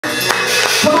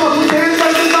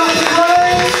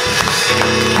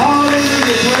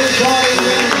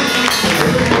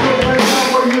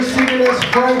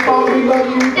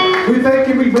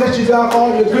God, for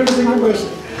all your goodness and your mercy.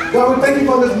 God, we thank you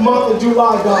for this month of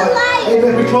July, God.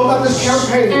 Amen. We close out this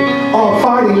campaign of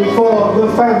fighting for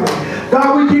the family.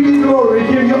 God, we give you glory,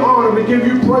 we give you honor, we give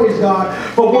you praise, God,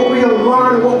 for what we have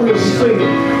learned and what we have seen.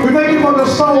 We thank you for the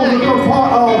souls that become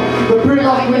part of the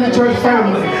Prophetic Community Church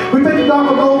family. We thank you, God,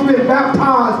 for those being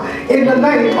baptized in the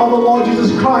name of the Lord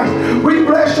Jesus Christ. We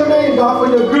bless your name, God,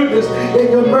 for your goodness and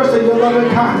your mercy and your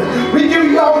loving kindness. We give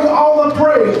you all the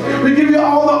praise. We give you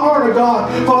all the honor,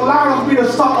 God, for allowing us to be the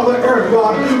salt of the earth,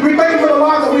 God. We thank you for the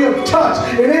lives that we have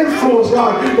touched and influenced,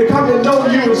 God, to come to know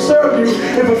you and serve you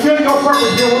and fulfill your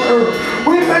purpose here on earth.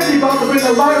 We thank you, God, for being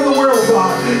the light of the world,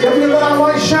 God. That we let our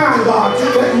light shine, God.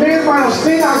 That men might have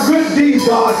seen our good deeds,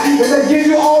 God. And they give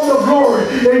you all the glory.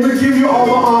 And we give you all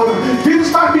the honor.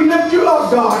 Jesus Christ, we lift you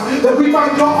up, God. That we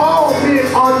might draw all men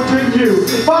unto you.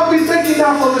 Father, we thank you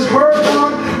now for this word,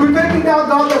 God. We thank you now,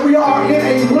 God, that we are in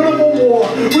a winnable war.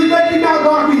 We thank you now,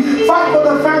 God, we fight for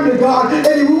the family, God.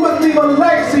 And we must leave a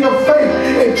legacy of faith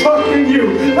and trust in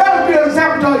you. Let us be an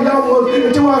example to our young ones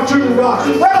and to our children, God.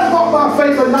 Let us walk by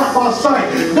faith and not by sight.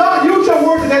 God, use your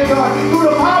word today, God, through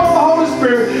the power of the Holy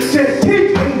Spirit to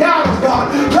teach and guide us,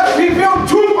 God. Let it reveal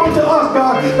truth unto us,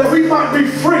 God, that we might be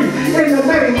free in the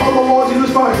name of the Lord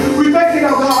Jesus Christ. We thank you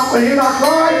now, God, for hearing our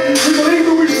cry. We believe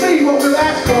we receive what we've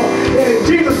asked for. In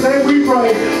Jesus' name we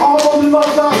pray. All those who love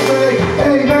God say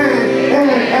amen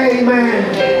and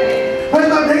amen. Praise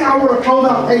God, today I want to close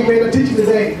out, amen, the teaching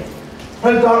today.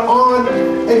 Praise God, on,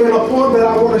 amen, a point that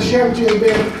I want to share with you,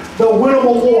 amen, the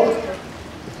winnable war.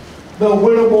 The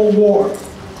winnable war.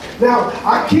 Now,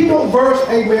 our keynote verse,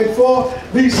 amen, for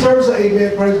these services,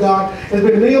 amen, praise God, has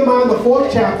been Nehemiah, the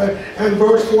 4th chapter, and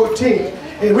verse 14.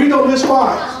 And read on this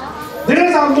wise. Then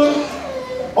as I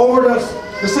look over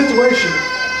the situation,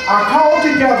 I called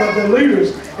together the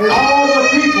leaders and all the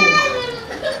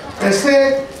people and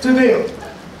said to them,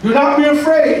 do not be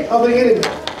afraid of the enemy.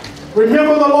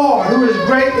 Remember the Lord, who is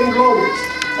great and glorious,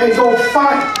 and go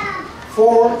fight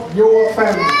for your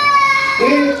family.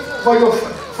 For your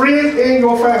friends and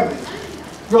your family,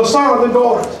 your sons and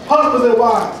daughters, husbands and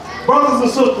wives, brothers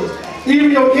and sisters, even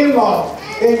your in-laws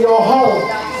and your home.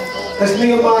 That's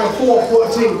Nehemiah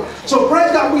 4:14. So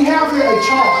praise God, we have here a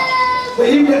charge that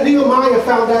even that Nehemiah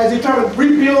found out as he tried to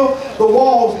rebuild the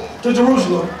walls to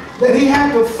Jerusalem, that he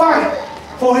had to fight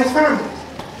for his family.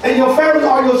 And your family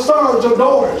are your sons, your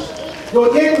daughters,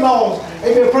 your in-laws.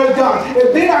 Amen, praise God.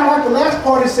 And then I like the last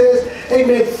part, it says,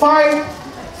 amen, fight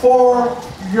for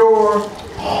your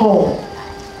home.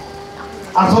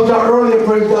 I told y'all earlier,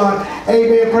 praise God,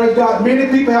 amen, praise God, many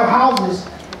people have houses,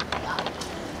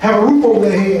 have a roof over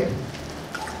their head,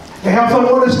 they have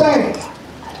somewhere to stay,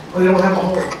 but they don't have a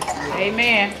home.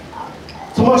 Amen.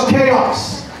 So much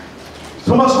chaos,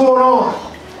 so much going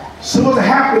on, so much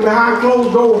happening behind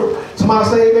closed doors. Somebody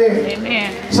say amen.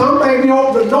 Amen. Some things we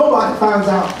hope that nobody finds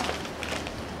out.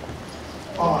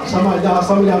 Oh, some of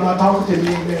y'all not talking to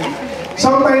me, amen.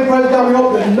 Some things, praise God, we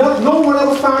hope that no one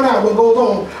ever find out what goes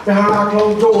on behind our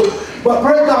closed doors. But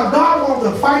praise God, God wants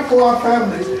to fight for our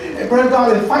families. And praise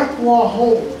God, and fight for our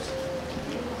homes.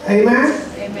 Amen?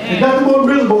 Amen. It's nothing more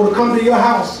miserable to come to your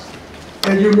house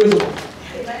and you're miserable.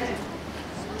 Amen.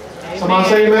 Somebody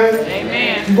say amen?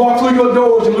 Amen. You walk through your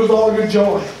doors and lose all your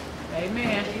joy.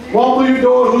 Amen. Walk through your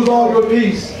doors and lose all your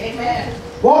peace. Amen.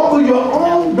 Walk through your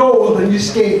own doors and you're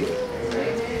scared.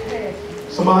 Amen.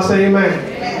 Somebody say amen.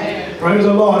 Amen. Praise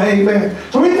the Lord. Amen.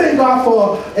 So we thank God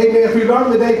for, amen, if we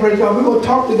learn today, praise God, we're going to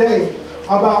talk today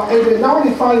about, amen, not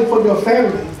only fighting for your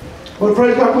family, but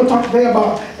praise God, we're going to talk today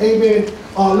about, amen,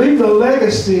 leaving a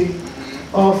legacy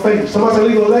of faith. Somebody say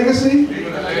leaving a legacy?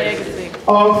 Leaving a legacy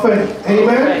of faith.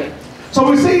 Amen. So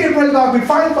we see here, praise God, we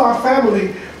fight for our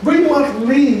family, we must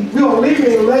leave, we're going to leave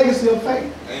a legacy of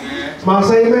faith. Amen. Somebody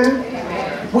say amen?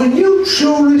 Amen. When you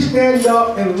truly stand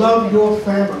up and love your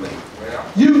family,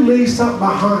 you leave something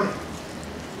behind.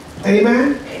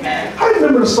 Amen? Amen. I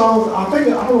remember the song, I don't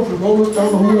know if it's Rolling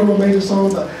Stone or whoever made the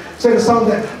song, but say the song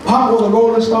that Pop was a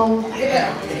Rolling Stone.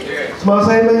 Yeah. Somebody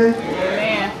say amen?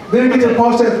 Amen. Then it gets to the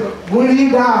part that says, when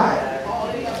he died,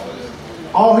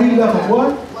 all he left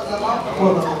was what?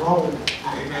 Was alone.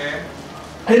 Amen.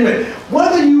 Amen.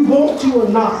 Whether you want to or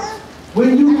not,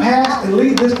 when you pass and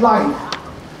leave this life,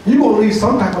 you're going to leave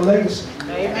some type of legacy.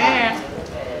 Amen.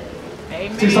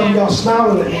 Amen. See some of y'all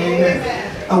smiling at me. Amen.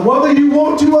 And whether you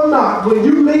want to or not, when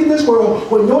you leave this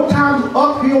world, when your time is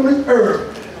up here on this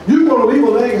earth, you're going to leave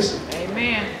a legacy.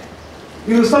 Amen.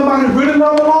 Either somebody who really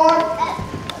loves the Lord,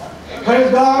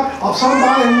 praise God, or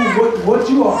somebody who what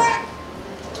you are.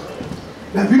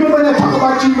 Now, if you don't let them talk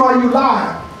about you while you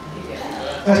lie,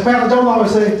 as Pastor Jones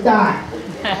always says, die.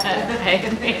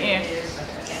 Amen. Amen.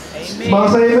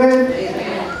 Somebody say amen?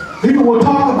 Amen. People will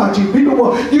talk about you. They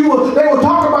will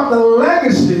talk about the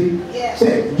legacy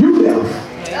that you left.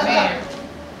 Amen.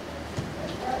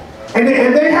 And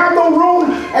they have no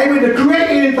room, amen, to create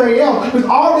anything else, because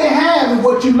all they have is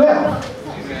what you left.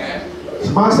 Amen.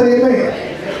 Somebody say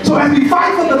amen. So as we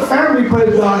fight for the family,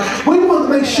 praise God, we must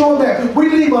make sure that we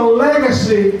leave a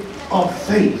legacy of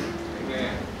faith.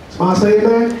 Amen. Somebody say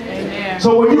amen. Amen.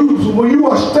 So when you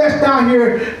are stretched down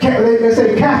here, they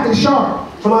say cast and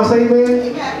sharp. Somebody say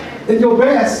amen. Amen. In your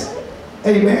best,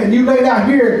 amen. You lay down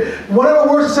here,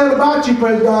 whatever words are said about you,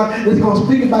 praise God, is going to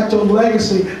speak about your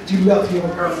legacy that you left here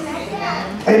on earth.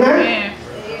 Amen.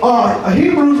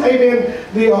 Hebrews, amen,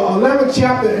 the 11th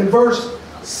chapter and verse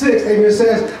 6, amen, it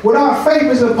says, without faith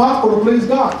it's impossible to please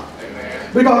God. Amen.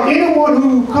 Because anyone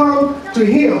who comes to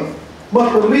him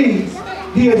must believe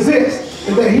he exists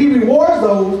and that he rewards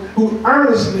those who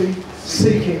earnestly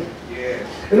seek him.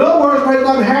 In other words, praise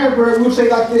God, in Harrisburg, we'll say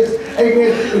like this,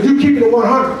 amen, if you keep it at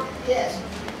 100. Yes.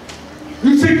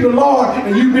 You seek the Lord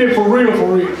and you've been for real,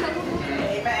 for real.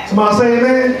 Amen. Somebody say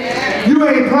amen? Amen. You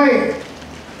ain't playing.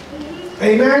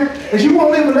 Amen. If you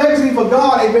want to live a legacy for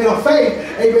God, amen, of faith,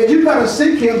 amen, you got to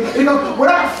seek him. You know,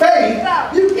 without faith,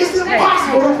 it's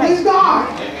impossible to please God.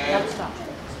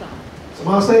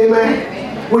 Somebody say amen?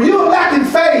 Amen. When you're lacking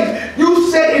faith,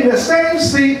 you sit in the same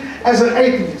seat as an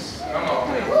atheist.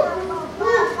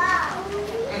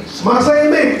 Somebody say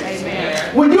amen.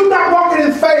 Amen. When you're not walking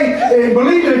in faith and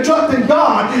believing and trusting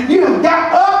God, you have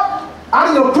got up out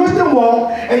of your Christian walk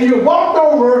and you walked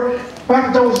over.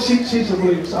 Back to those she's a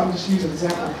believer, so I'm just using an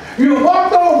example. You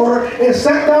walked over and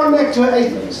sat down next to an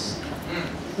atheist.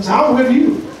 And said, I'm with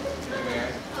you.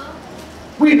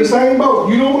 We in the same boat.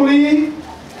 You don't believe,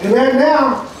 and then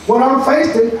now what I'm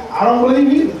facing, I don't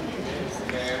believe either.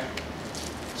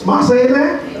 Somebody say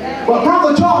amen? But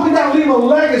Brother Charles, we got to leave a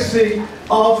legacy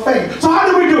of faith. So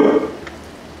how do we do it?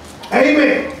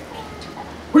 Amen.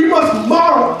 We must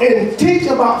model and teach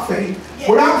about faith.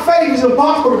 Without faith, it's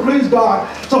impossible to please God.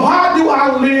 So how do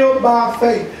I live by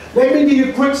faith? Let me give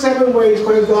you quick 7 ways,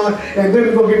 praise God, and then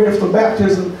we're going to get ready for some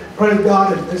baptism, praise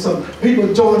God, and some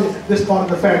people joining this part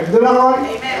of the family. Is that all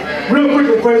right? Amen. Real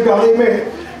quickly, praise God,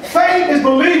 amen. Faith is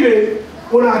believing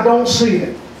when I don't see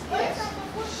it.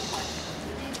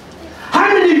 How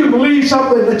many of you can believe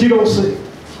something that you don't see?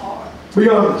 Be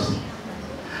honest.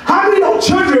 How many of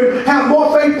children have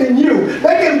more faith than you?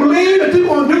 They can believe that you're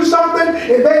going to do something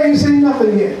and they ain't seen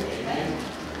nothing yet.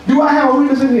 Do I have a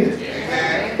witness in here?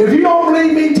 Amen. If you don't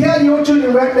believe me, tell your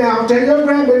children right now, tell your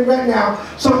grandbaby right now,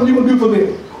 something you can do for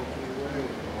them.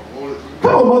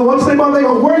 Come on, mother. Once they mother, they're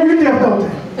going to wear you down, don't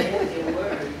they?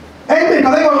 Amen.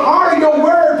 Because they're going to honor your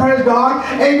word, praise God.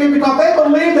 Amen. Because they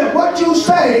believe that what you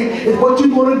say is what you're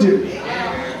going to do.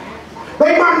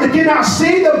 They might cannot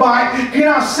see the bike,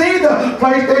 cannot see the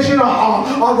PlayStation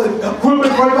or the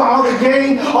equipment, or the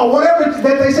game, or whatever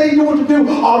that they say you want to do,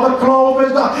 or the clothes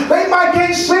and stuff. They might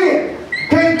can't see it,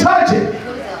 can't touch it,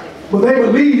 but they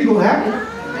believe it's going to happen.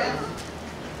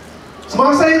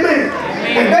 Somebody say amen.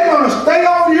 And they're going to stay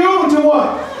on you to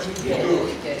what?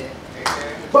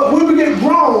 But when we get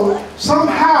grown,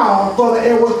 somehow, Brother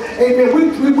Edwards,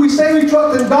 amen, we say we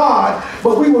trust in God,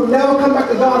 but we will never come back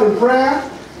to God in prayer.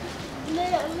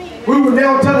 We will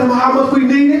never tell him how much we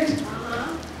need it.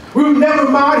 We will never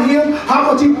remind him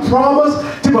how much he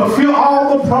promised to fulfill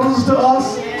all the promises to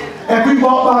us if we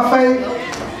walk by faith.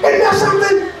 Isn't that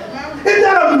something? Isn't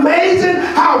that amazing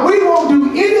how we won't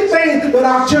do anything that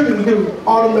our children do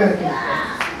automatically?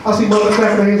 I see mother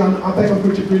clapping hands. I think I'm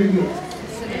preaching pretty good.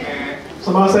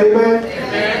 Somebody say amen?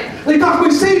 Amen. Because we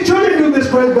see children do this,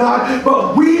 praise God,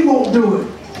 but we won't do it.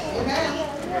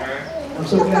 I'm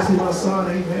so glad to see my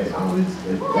son, amen.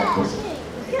 That person.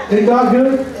 Ain't God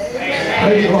good?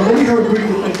 Amen. Let me hear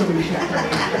briefly some of these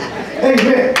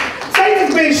amen. Faith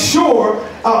is being sure,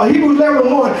 Hebrews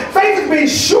 11:1. Faith is being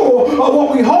sure of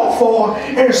what we hope for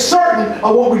and certain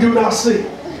of what we do not see.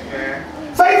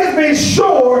 Faith is being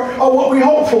sure of what we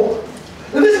hope for.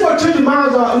 And this is what children's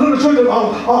minds are, little children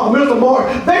of Minister Moore.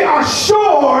 They are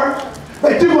sure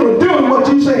that you're going to do what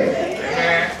you say.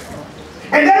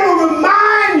 And they will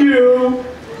remind you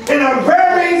in a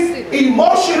very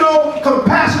emotional,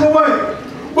 compassionate way.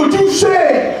 But you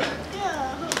said,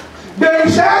 there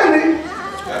is Saturday.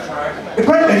 That's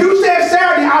right. If you said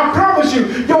Saturday, I promise you,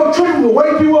 your children will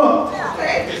wake you up.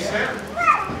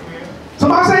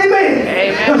 Somebody say amen.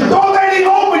 Amen. The door ain't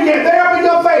open yet. They're up in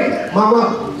your face.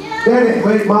 Mama. Daddy,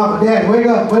 wake, Mama, Dad, wake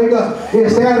up, wake up.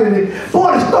 It's Saturday.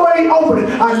 Boy, the store ain't opening.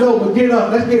 I know, but get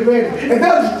up. Let's get ready. If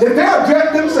they'll dress